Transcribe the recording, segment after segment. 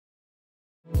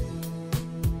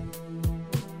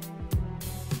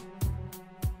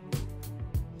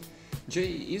Jay,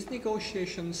 is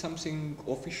negotiation something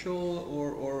official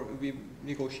or we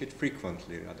negotiate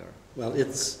frequently rather? Well,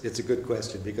 it's a good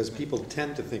question because people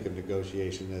tend to think of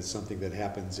negotiation as something that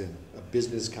happens in a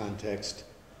business context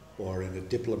or in a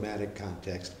diplomatic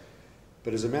context.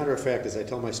 But as a matter of fact, as I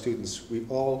tell my students, we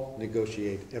all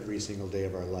negotiate every single day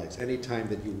of our lives. Anytime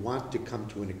that you want to come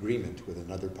to an agreement with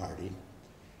another party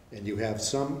and you have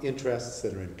some interests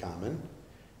that are in common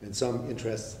and some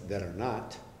interests that are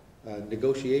not,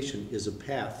 negotiation is a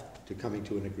path to coming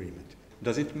to an agreement.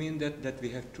 Does it mean that we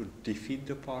have to defeat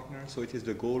the partner? So it is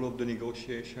the goal of the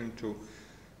negotiation to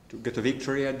get a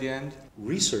victory at the end?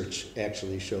 Research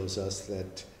actually shows us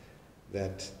that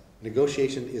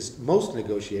most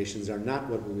negotiations are not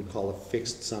what we would call a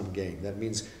fixed sum game. That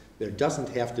means there doesn't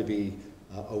have to be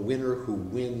a winner who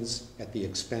wins at the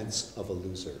expense of a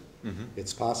loser. Mm-hmm.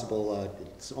 It's possible,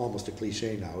 it's almost a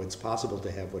cliche now, it's possible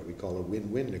to have what we call a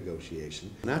win-win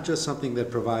negotiation. Not just something that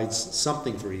provides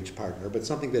something for each partner, but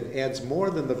something that adds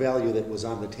more than the value that was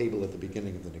on the table at the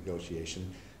beginning of the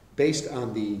negotiation, based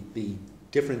on the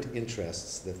different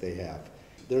interests that they have.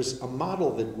 There's a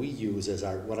model that we use as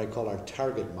what I call our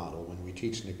target model when we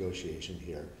teach negotiation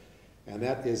here, and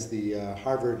that is the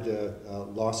Harvard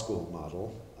Law School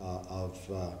model of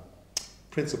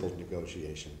principled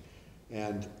negotiation.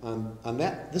 And on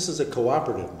that, this is a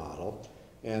cooperative model,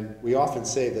 and we often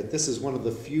say that this is one of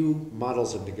the few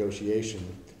models of negotiation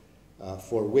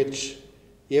for which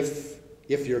if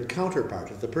your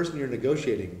counterpart, if the person you're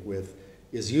negotiating with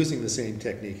is using the same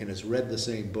technique and has read the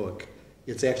same book,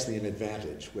 it's actually an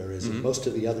advantage, whereas in most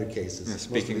of the other cases... You're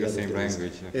speaking the same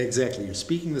language. Yeah. Exactly, you're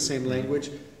speaking the same language,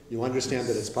 you understand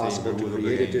that it's possible to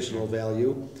create additional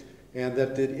value, and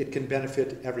that it can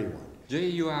benefit everyone. Jay,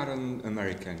 you are an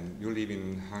American. You live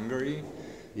in Hungary.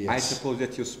 Yes. I suppose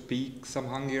that you speak some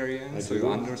Hungarian, so you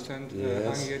understand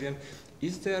Hungarian.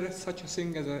 Is there such a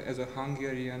thing as a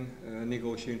Hungarian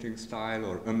negotiating style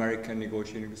or American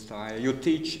negotiating style? You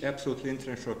teach absolutely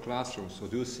international classrooms, so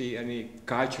do you see any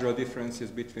cultural differences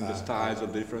between the styles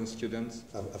of the different students?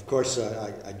 Of course,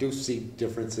 I do see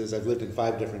differences. I've lived in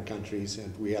 5 different countries,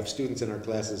 and we have students in our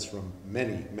classes from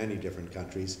many, many different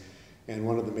countries. And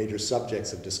one of the major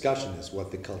subjects of discussion is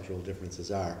what the cultural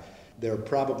differences are. There are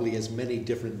probably as many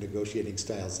different negotiating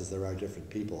styles as there are different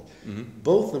people. Mm-hmm.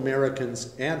 Both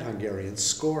Americans and Hungarians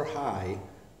score high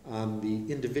on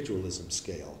the individualism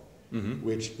scale, mm-hmm.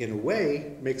 which in a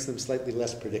way makes them slightly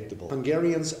less predictable.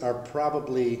 Hungarians are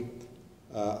probably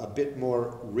a bit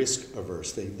more risk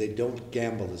averse. They don't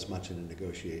gamble as much in a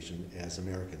negotiation as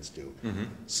Americans do. Mm-hmm.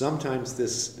 Sometimes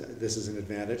this is an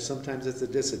advantage, sometimes it's a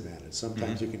disadvantage.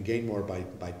 Sometimes mm-hmm. you can gain more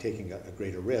by taking a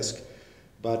greater risk.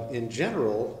 But in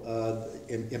general,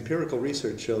 empirical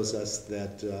research shows us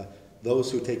that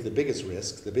those who take the biggest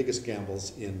risks, the biggest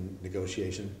gambles in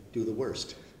negotiation, do the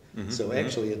worst. Mm-hmm. So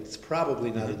actually it's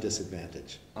probably not a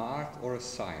disadvantage. Art or a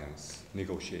science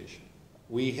negotiation?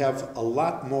 We have a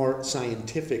lot more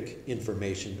scientific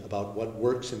information about what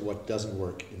works and what doesn't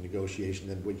work in negotiation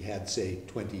than we had, say,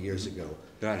 20 years ago.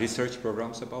 There are research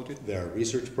programs about it? There are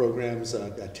research programs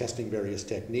testing various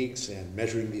techniques and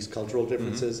measuring these cultural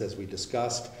differences, mm-hmm. as we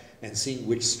discussed, and seeing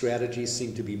which strategies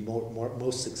seem to be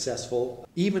most successful.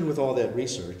 Even with all that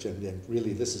research, and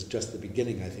really this is just the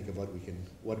beginning, I think, of what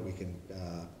we can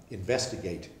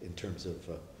investigate in terms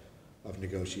of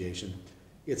negotiation.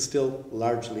 It's still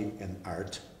largely an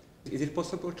art. Is it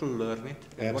possible to learn it?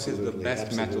 And absolutely, what is the best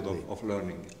absolutely. method of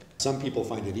learning it? Some people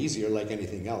find it easier, like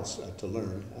anything else, to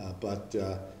learn,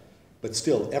 but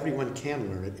still, everyone can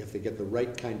learn it if they get the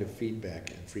right kind of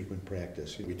feedback and frequent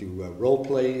practice. We do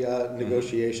role-play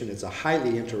negotiation. It's a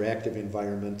highly interactive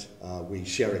environment. We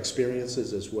share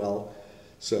experiences as well.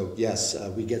 So yes,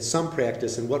 we get some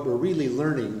practice, and what we're really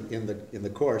learning in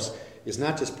the course is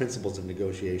not just principles of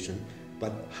negotiation,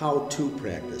 but how to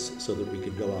practice so that we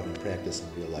can go out and practice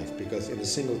in real life. Because in a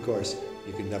single course,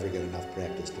 you can never get enough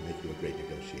practice to make you a great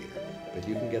negotiator. But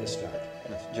you can get a start.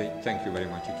 Yes, Jay, thank you very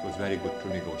much. It was very good to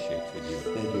negotiate with you.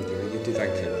 Thank you, Jerry. You did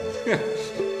thank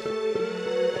very well.